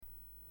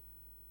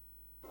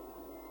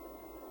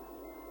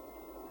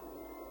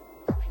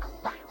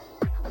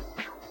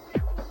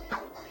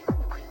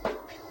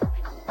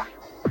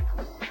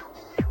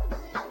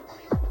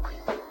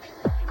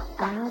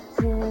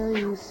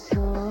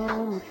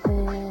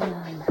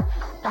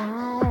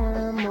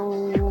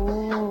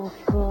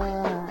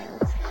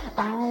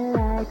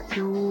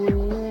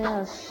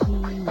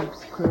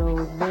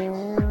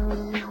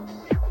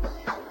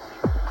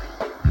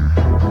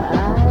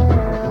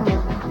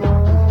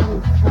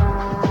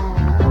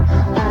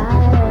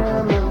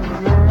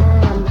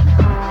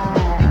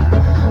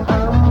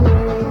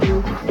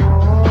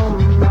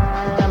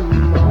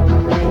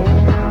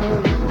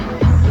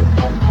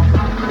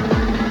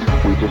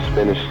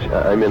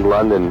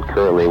London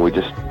currently. We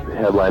just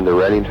headlined the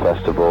Reading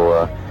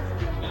Festival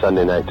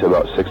Sunday night to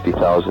about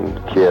 60,000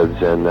 kids,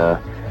 and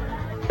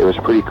it was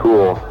pretty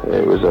cool.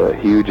 It was a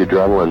huge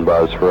adrenaline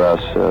buzz for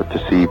us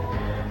to see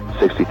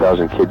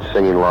 60,000 kids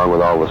singing along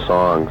with all the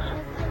songs.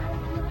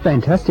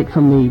 Fantastic,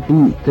 from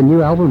the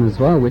new album as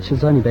well, which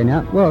has only been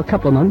out, well, a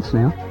couple of months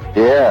now.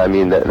 Yeah, I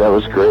mean, that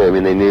was great. I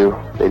mean, they knew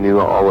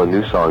all the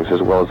new songs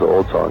as well as the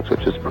old songs,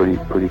 which is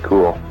pretty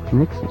cool.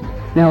 Excellent.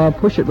 Now,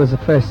 Push It was the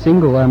first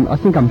single. I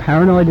think I'm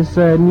Paranoid is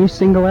a new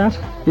single out.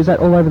 Is that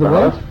all over the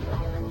world?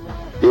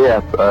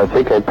 Yeah, I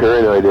think I'm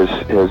Paranoid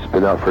has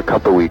been out for a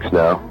couple of weeks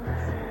now.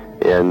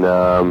 And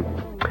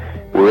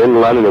we're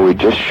in London, and we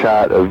just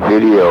shot a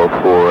video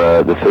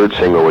for the third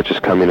single, which is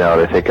coming out,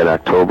 I think, in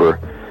October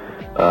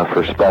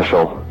for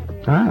Special.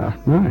 Ah,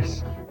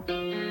 nice.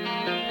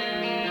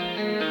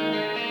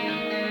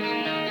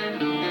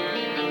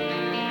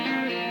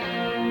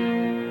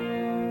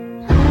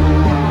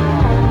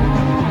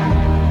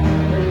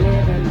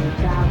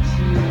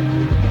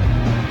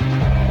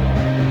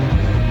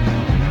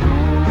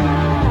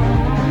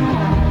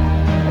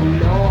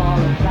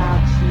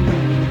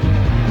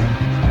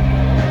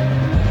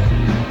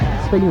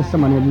 Speaking of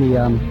someone in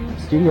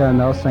the studio, and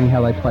they were saying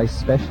how they play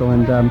Special,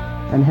 and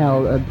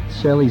how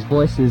Shirley's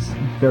voice is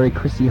very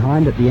Chrissy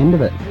Hind at the end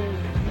of it.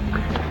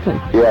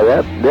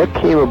 Yeah, that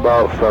came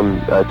about from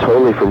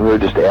totally from her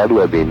just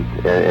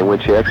ad-libbing, and when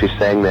she actually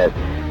sang the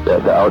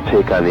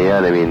outtake on the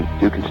end, I mean,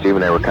 Duke and Steve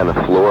and I were kind of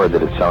floored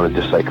that it sounded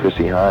just like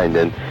Chrissy Hind,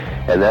 and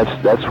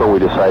that's when we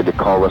decided to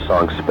call the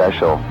song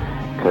Special,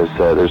 because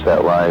there's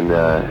that line,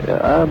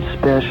 I'm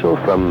special,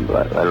 from,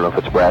 I don't know if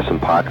it's Brass and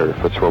Pocket,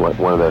 if it's from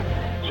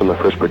from the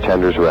first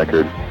Pretenders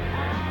record.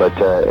 But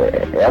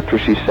after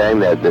she sang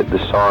that, the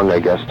song, I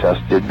guess, to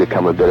us did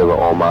become a bit of an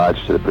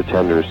homage to the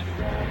Pretenders.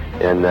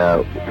 And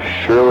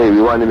Shirley,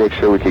 we wanted to make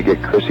sure we could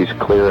get Chrissy's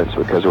clearance,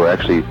 because we're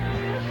actually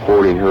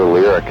quoting her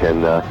lyric.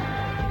 And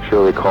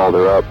Shirley called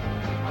her up,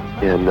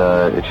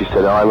 and she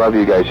said, "Oh, I love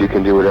you guys. You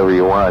can do whatever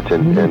you want."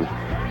 And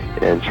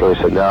Shirley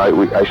said, "No,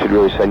 I should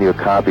really send you a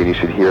copy, and you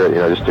should hear it,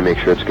 just to make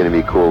sure it's going to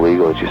be cool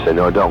legal." And she said,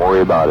 "No, don't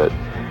worry about it."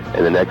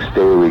 And the next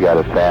day, we got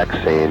a fax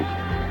saying,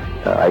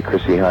 I,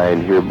 Chrissy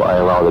Hind, hereby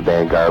allow the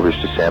band Garbage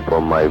to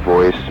sample my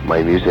voice,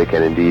 my music,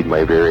 and indeed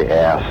my very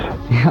ass.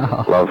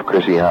 Yeah. Love,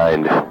 Chrissy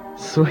Hind.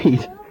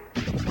 Sweet.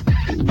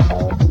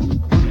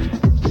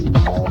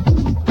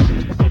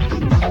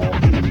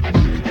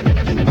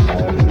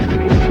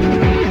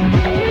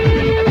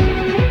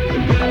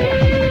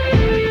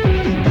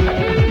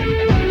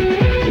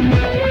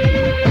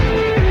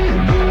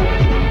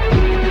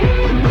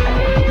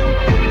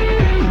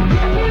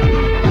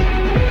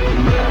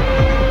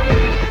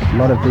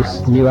 A lot of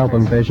this new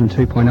album, version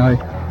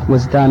 2.0,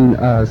 was done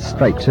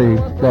straight to,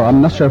 well,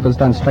 I'm not sure if it was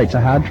done straight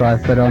to hard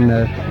drive, but on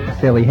a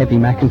fairly heavy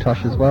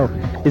Macintosh as well.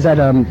 Is that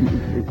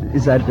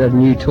a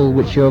new tool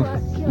which you've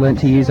learnt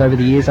to use over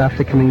the years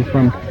after coming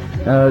from,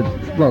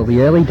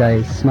 the early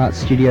days, Smart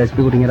Studios,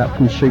 building it up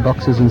from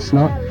shoeboxes and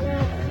snot?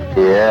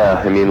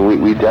 Yeah, I mean,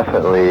 we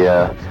definitely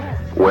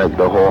went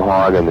the whole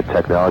hog on the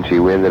technology.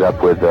 We ended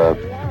up with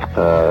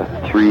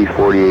 3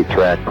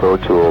 48-track Pro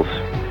Tools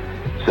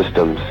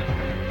systems.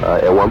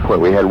 At one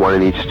point we had one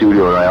in each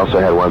studio, and I also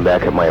had one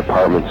back at my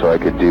apartment, so I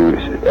could do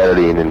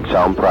editing and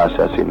sound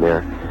processing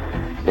there.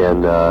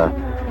 And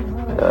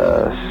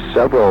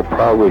several,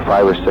 probably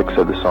 5 or 6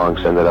 of the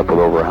songs ended up with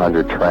over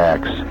 100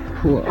 tracks.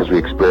 Cool. Because we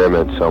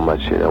experiment so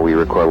much. We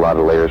record a lot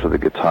of layers with the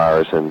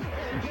guitars, and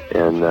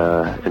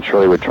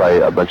Shirley would try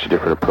a bunch of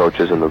different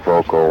approaches in the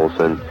vocals,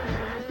 and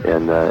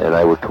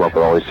I would come up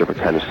with all these different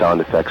kind of sound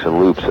effects and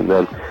loops, and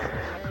then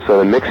so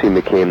the mixing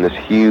became this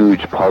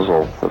huge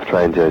puzzle of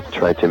trying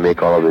to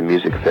make all of the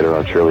music fit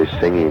around Shirley's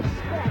singing,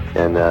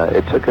 and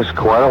it took us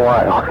quite a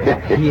while.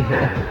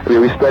 Yeah. I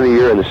mean, we spent a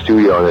year in the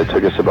studio, and it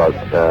took us about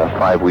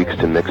 5 weeks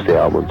to mix the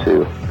album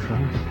too.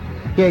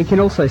 Yeah, you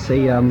can also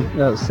see,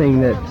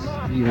 seeing that,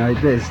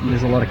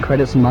 there's a lot of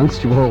credits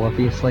amongst you all,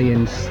 obviously,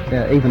 and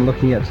even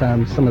looking at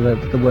some of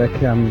the work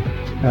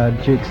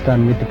Duke's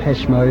done with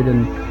Depeche Mode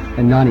and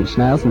 9 Inch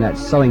Nails, and that,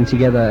 sewing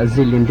together a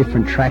zillion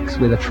different tracks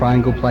with a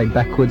triangle played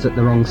backwards at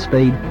the wrong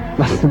speed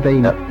must have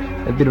been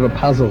a bit of a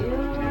puzzle.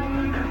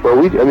 Well,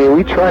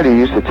 we try to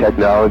use the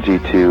technology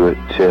to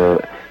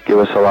give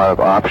us a lot of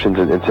options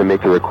and to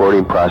make the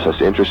recording process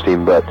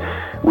interesting, but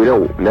we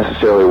don't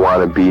necessarily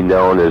want to be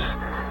known as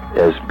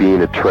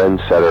being a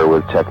trendsetter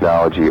with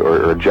technology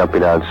or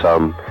jumping on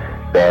some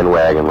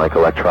bandwagon like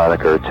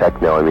electronica or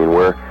techno. I mean,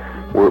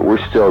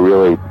 we're still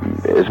really,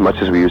 as much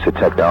as we use the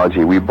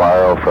technology, we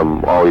borrow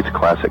from all these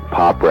classic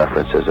pop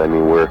references. I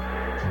mean, we're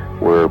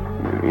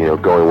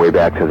going way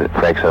back to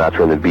Frank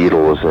Sinatra and the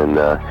Beatles, and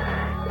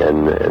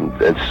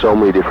so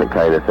many different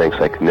kind of things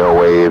like no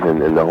wave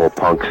and the whole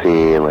punk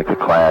scene, like the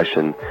Clash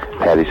and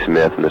Patti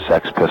Smith and the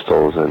Sex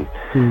Pistols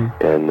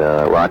and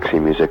Roxy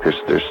music.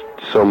 There's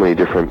so many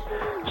different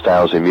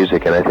styles of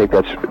music, and I think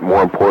that's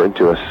more important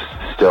to us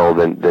still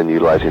than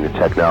utilizing the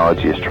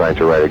technology is trying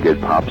to write a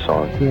good pop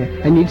song. Yeah,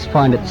 and you'd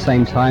find at the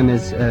same time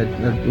as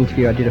an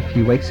interview I did a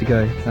few weeks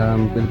ago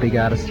with a big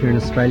artist here in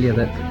Australia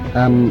that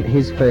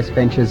his first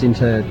ventures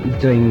into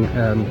doing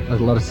a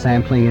lot of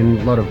sampling and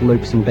a lot of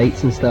loops and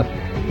beats and stuff,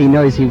 he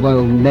knows he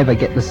will never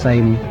get the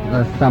same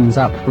thumbs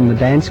up from the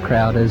dance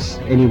crowd as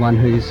anyone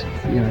who's,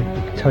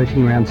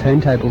 toting around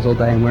turntables all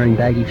day and wearing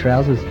baggy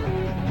trousers.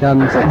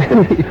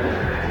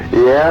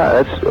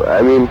 Yeah,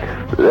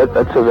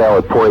 that's a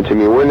valid point. I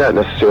mean, we're not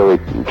necessarily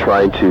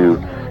trying to,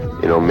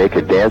 make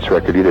a dance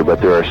record either,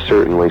 but there are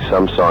certainly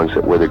some songs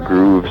where the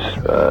grooves,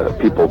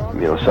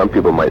 some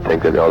people might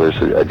think that, there's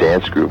a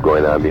dance groove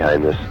going on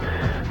behind this.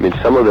 I mean,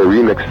 some of the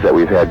remixes that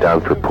we've had down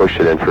for Push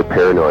It and for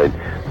Paranoid,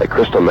 like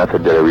Crystal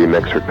Method did a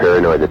remix for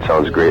Paranoid that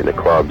sounds great in the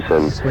clubs,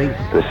 and Sweet.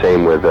 The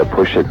same with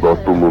Push It,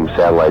 both Boom Boom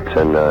Satellites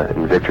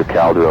and Victor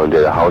Calderon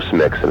did a house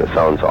mix, and it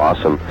sounds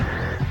awesome.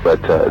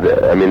 But,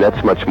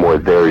 that's much more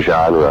their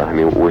genre. I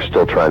mean, we're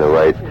still trying to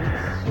write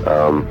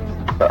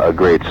a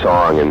great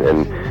song,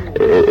 and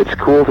it's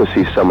cool to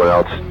see someone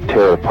else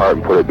tear it apart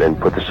and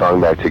put the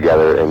song back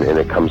together, and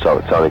it comes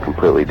out sounding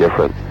completely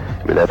different.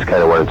 I mean, that's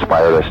kind of what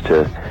inspired us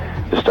to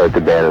start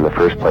the band in the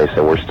first place,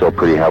 and we're still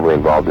pretty heavily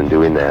involved in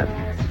doing that.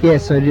 Yeah,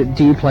 so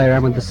do you play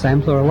around with the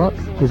sampler a lot?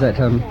 Is that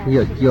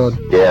your...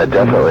 Yeah,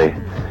 definitely.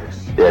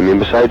 Yeah, I mean,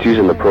 besides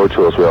using the Pro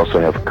Tools, we also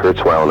have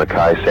Kurzweil and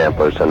Akai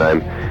samplers, and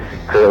I'm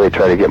currently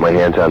trying to get my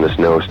hands on this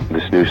new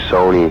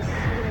Sony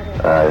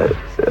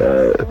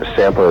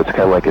sampler. It's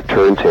kind of like a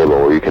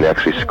turntable where you can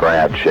actually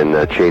scratch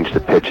and change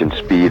the pitch and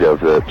speed of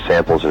the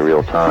samples in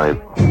real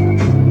time.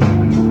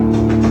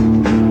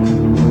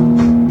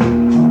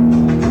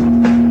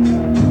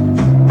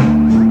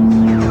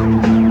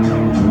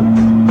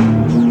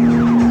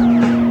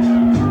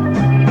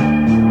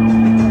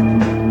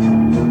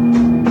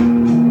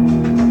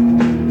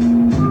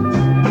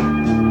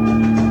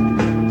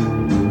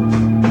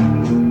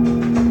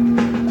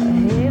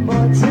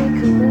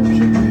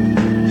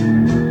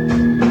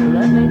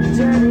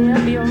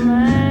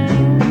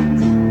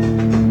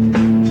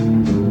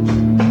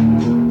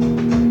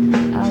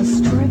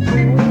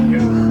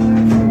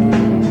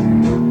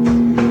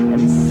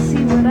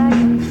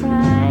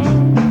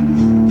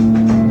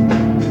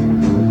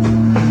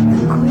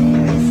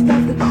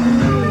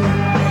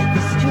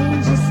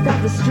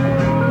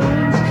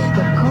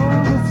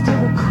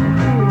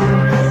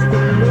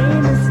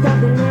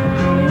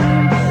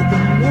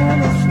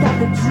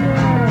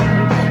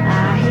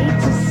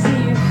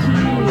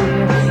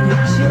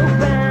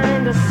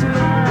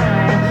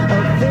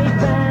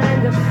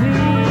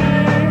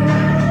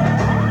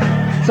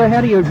 So how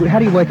do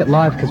you work it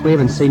live? Because we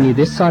haven't seen you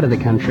this side of the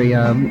country.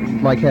 How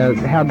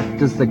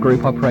does the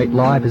group operate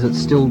live? Is it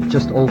still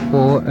just all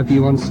four of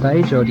you on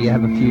stage, or do you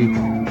have a few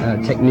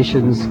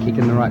technicians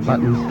kicking the right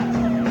buttons?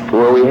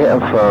 Well, we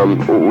have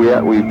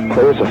we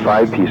play as a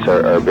 5-piece.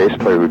 Our bass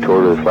player who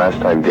toured with us last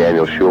time,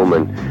 Daniel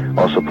Schulman,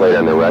 also played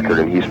on the record,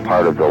 and he's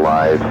part of the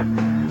live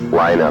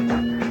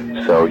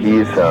lineup. So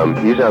he's on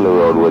the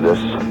road with us.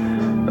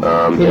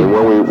 And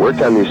when we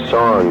worked on these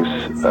songs,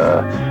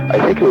 I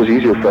think it was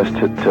easier for us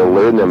to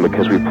learn them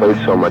because we played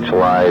so much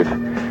live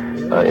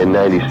in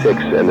 '96,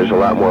 and there's a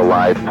lot more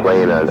live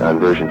playing on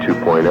version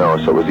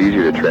 2.0, so it was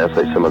easier to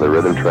translate some of the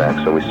rhythm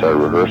tracks when we started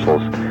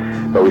rehearsals.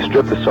 But we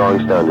stripped the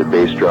songs down to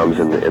bass drums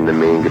and the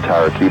main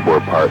guitar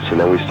keyboard parts, and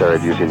then we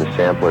started using the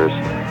samplers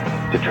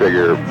to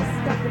trigger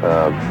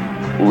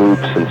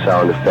loops and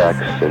sound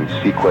effects and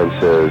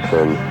sequences,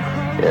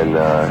 and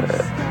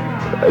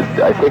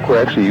I think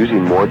we're actually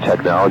using more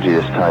technology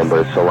this time,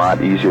 but it's a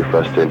lot easier for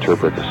us to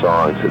interpret the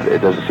songs.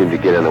 It doesn't seem to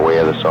get in the way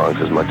of the songs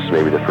as much as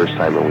maybe the first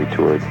time when we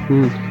toured.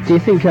 Do you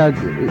think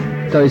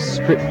those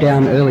stripped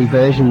down early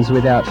versions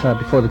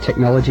before the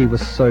technology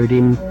was sewed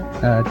in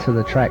to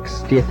the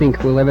tracks, do you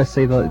think we'll ever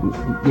see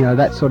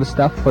that sort of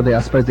stuff for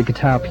the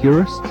guitar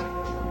purists?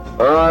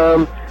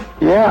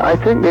 Yeah, I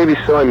think maybe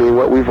so. I mean,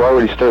 what we've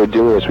already started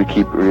doing is we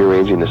keep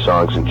rearranging the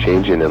songs and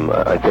changing them,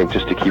 I think,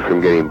 just to keep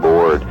from getting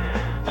bored.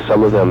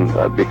 Some of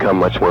them become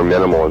much more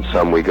minimal, and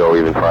some we go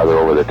even farther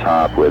over the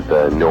top with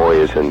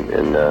noise and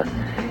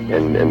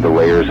the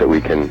layers that we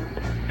can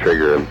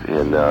trigger.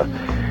 And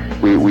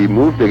we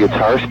moved the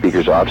guitar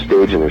speakers off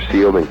stage, and they're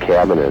sealed in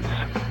cabinets.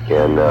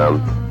 And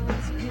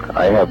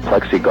I have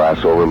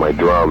plexiglass over my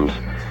drums,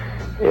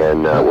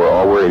 and we're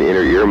all wearing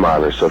inner ear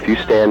monitors. So if you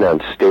stand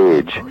on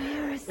stage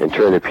and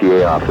turn the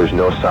PA off, there's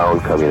no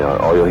sound coming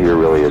out. All you'll hear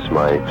really is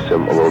a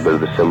little bit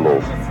of the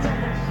cymbals.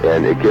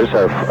 And it gives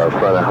our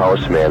front of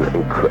house man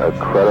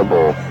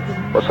incredible.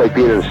 Well, it's like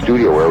being in a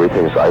studio where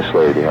everything is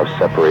isolated. You have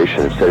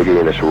separation instead of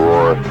getting this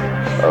roar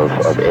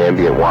of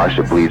ambient wash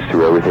that bleeds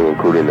through everything,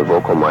 including the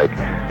vocal mic.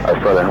 Our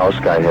front of house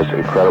guy has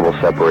incredible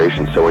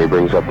separation. So when he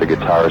brings up the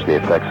guitars and the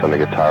effects on the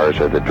guitars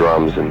or the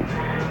drums and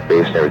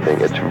bass and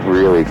everything, it's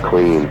really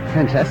clean.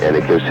 Fantastic. And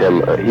it gives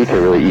him he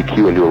can really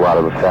EQ and do a lot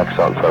of effects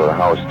out in front of the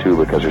house too,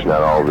 because there's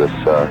not all this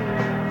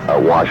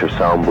wash of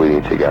sound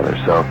bleeding together.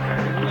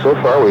 So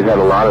far, we've had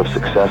a lot of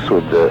success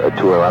with the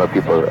tour. A lot of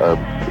people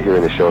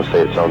hearing the show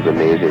say it sounds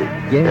amazing.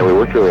 Yeah. And we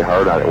worked really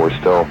hard on it.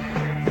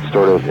 It's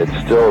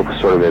it's still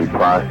sort of in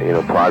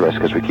progress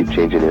because we keep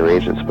changing the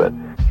arrangements, but.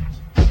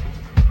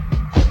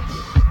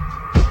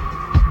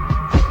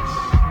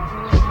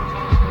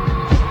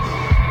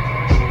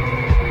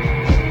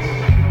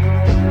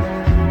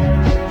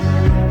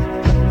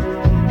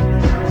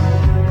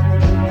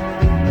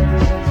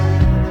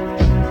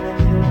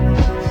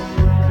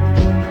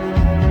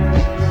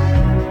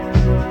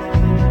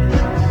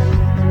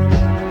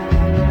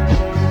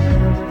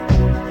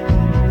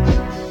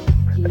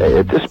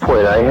 At this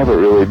point, I haven't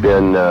really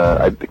been.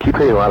 I keep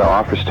getting a lot of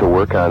offers to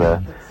work on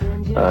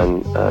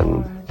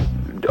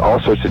all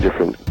sorts of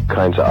different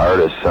kinds of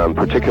artists.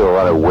 Particularly, a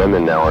lot of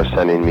women now are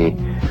sending me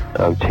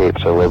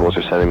tapes. Or labels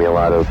are sending me a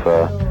lot of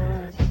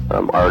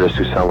artists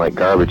who sound like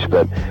garbage.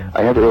 But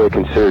I haven't really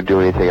considered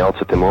doing anything else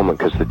at the moment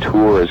because the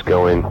tour is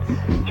going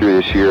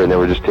through this year, and then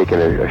we're just taking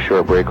a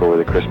short break over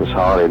the Christmas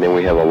holiday, and then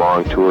we have a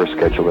long tour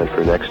scheduled in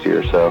for next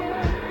year. So.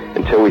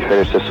 Until we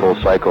finish this whole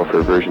cycle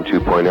for version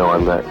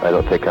 2.0, I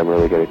don't think I'm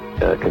really going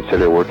to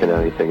consider working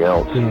on anything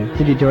else. Yeah.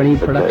 Did you do any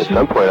production? At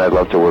some point, I'd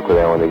love to work with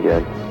Alan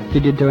again.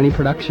 Did you do any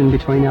production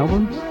between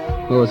albums?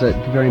 Or was it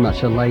very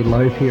much a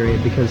lay-low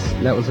period because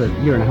that was a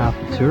year and a half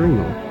of touring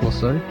or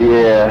so?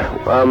 Yeah.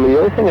 The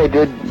only thing I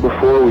did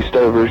before we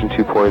started version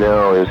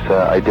 2.0 is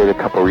I did a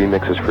couple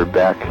remixes for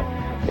Beck,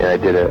 and I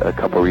did a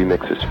couple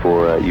remixes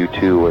for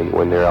U2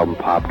 when their album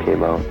Pop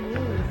came out.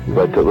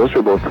 But those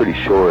were both pretty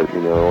short,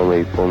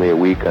 only a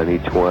week on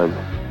each one.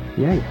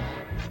 Yeah.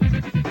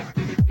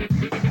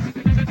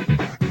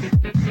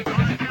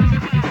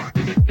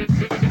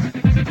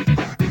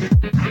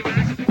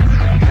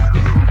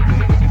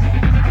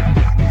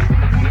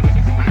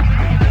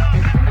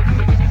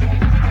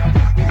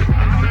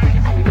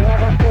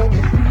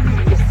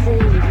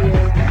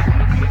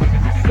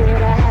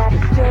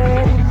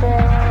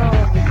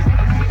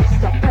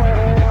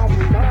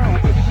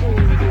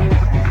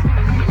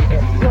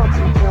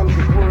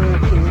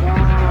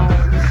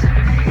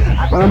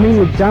 I mean,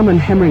 with Dumb and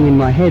Hammering in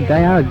My Head,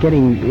 they are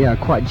getting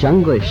quite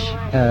junglish.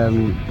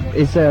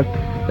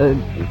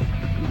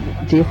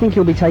 Do you think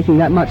you'll be taking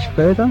that much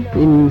further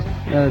in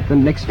the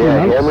next few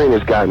months? Yeah, Hammering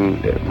has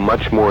gotten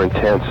much more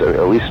intense,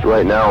 at least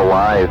right now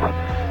live.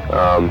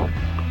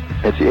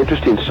 It's an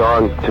interesting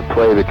song to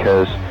play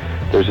because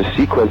there's a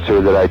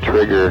sequencer that I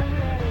trigger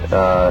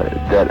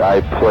that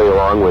I play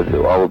along with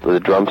all of the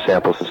drum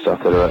samples and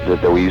stuff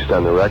that we used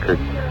on the record.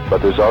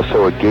 But there's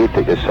also a gate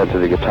that gets sent to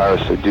the guitar,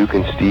 so Duke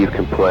and Steve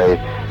can play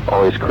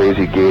all these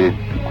crazy gated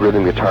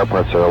rhythm guitar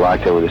parts that are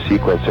locked in with a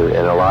sequencer,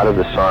 and a lot of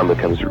the song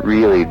becomes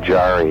really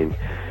jarring,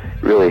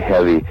 really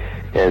heavy.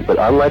 But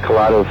unlike a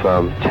lot of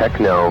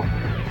techno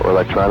or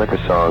electronica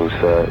songs,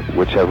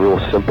 which have real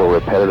simple,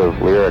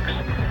 repetitive lyrics,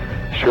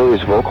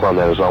 Shirley's vocal on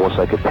that is almost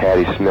like a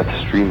Patti Smith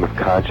stream of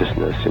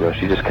consciousness.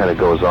 She just kind of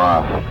goes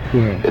off.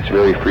 Yeah. It's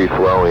very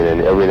free-flowing,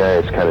 and every night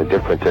it's kind of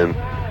different.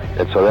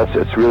 And so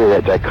it's really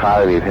that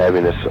dichotomy of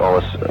having this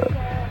almost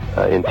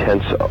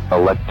intense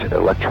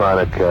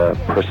electronic,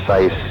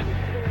 precise,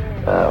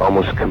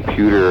 almost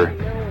computer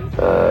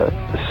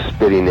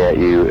spitting at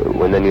you,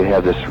 when then you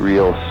have this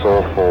real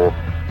soulful,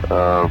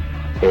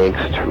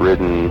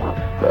 angst-ridden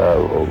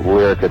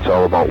lyric that's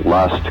all about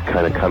lust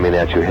kind of coming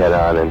at you head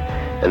on.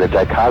 And the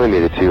dichotomy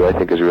of the two, I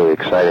think, is really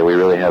exciting. We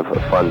really have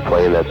fun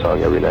playing that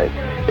song every night.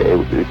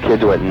 The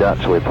kids went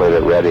nuts when we played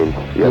at Reading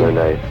the other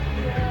night.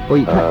 Well,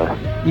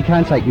 you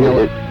can't take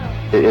no.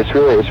 It's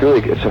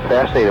a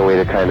fascinating way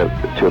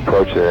to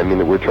approach it. I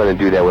mean, we're trying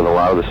to do that with a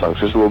lot of the songs.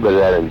 There's a little bit of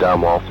that in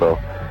Dumb also.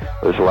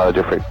 There's a lot of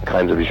different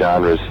kinds of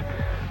genres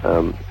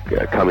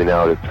coming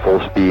out at full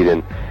speed,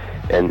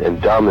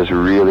 and Dumb is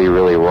really,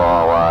 really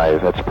raw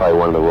live. That's probably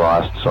one of the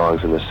rawest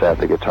songs in the set.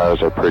 The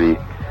guitars are pretty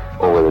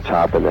over the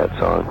top in that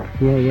song.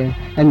 Yeah.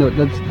 And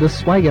the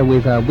swagger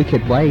with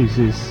Wicked Ways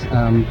is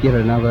yet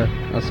another,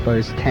 I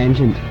suppose,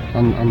 tangent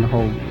on the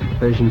whole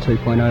version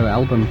 2.0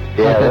 album.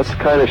 Yeah, that's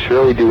kind of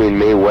Shirley doing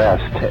Mae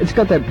West. It's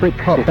got that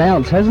Britpop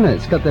bounce, hasn't it?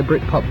 It's got that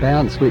Britpop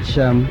bounce, which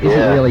isn't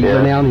really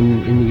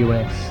renowned in the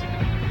US.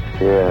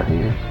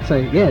 Yeah. So,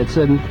 it's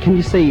can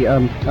you see,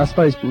 I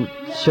suppose,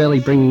 Shirley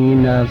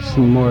bringing in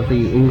some more of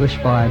the English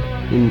vibe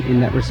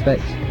in that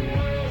respect?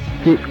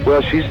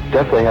 Well, she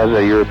definitely has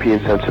a European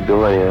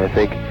sensibility, and I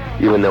think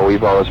even though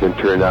we've always been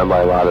turned on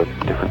by a lot of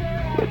different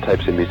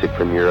types of music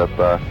from Europe,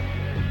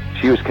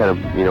 she was kind of,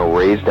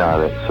 raised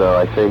on it. So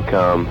I think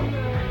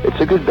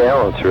it's a good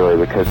balance, really,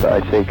 because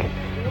I think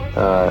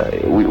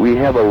we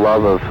have a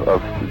love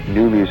of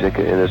new music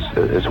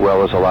as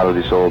well as a lot of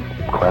these old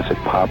classic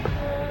pop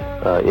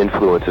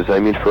influences. I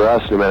mean, for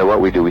us, no matter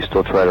what we do, we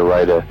still try to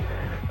write a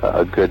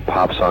good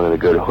pop song and a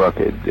good hook,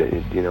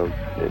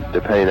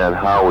 depending on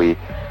how we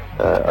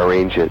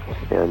arrange it.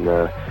 And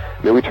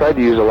we tried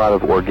to use a lot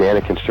of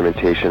organic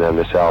instrumentation on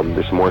this album.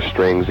 There's more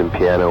strings and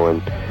piano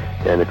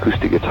and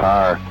acoustic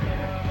guitar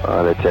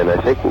on it, and I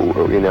think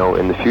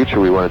in the future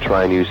we want to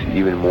try and use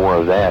even more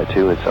of that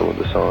too in some of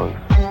the songs.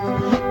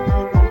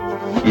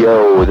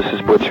 Yo, this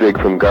is Butch Vig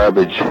from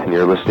Garbage, and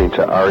you're listening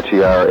to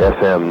RTR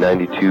FM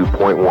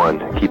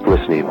 92.1. Keep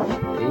listening.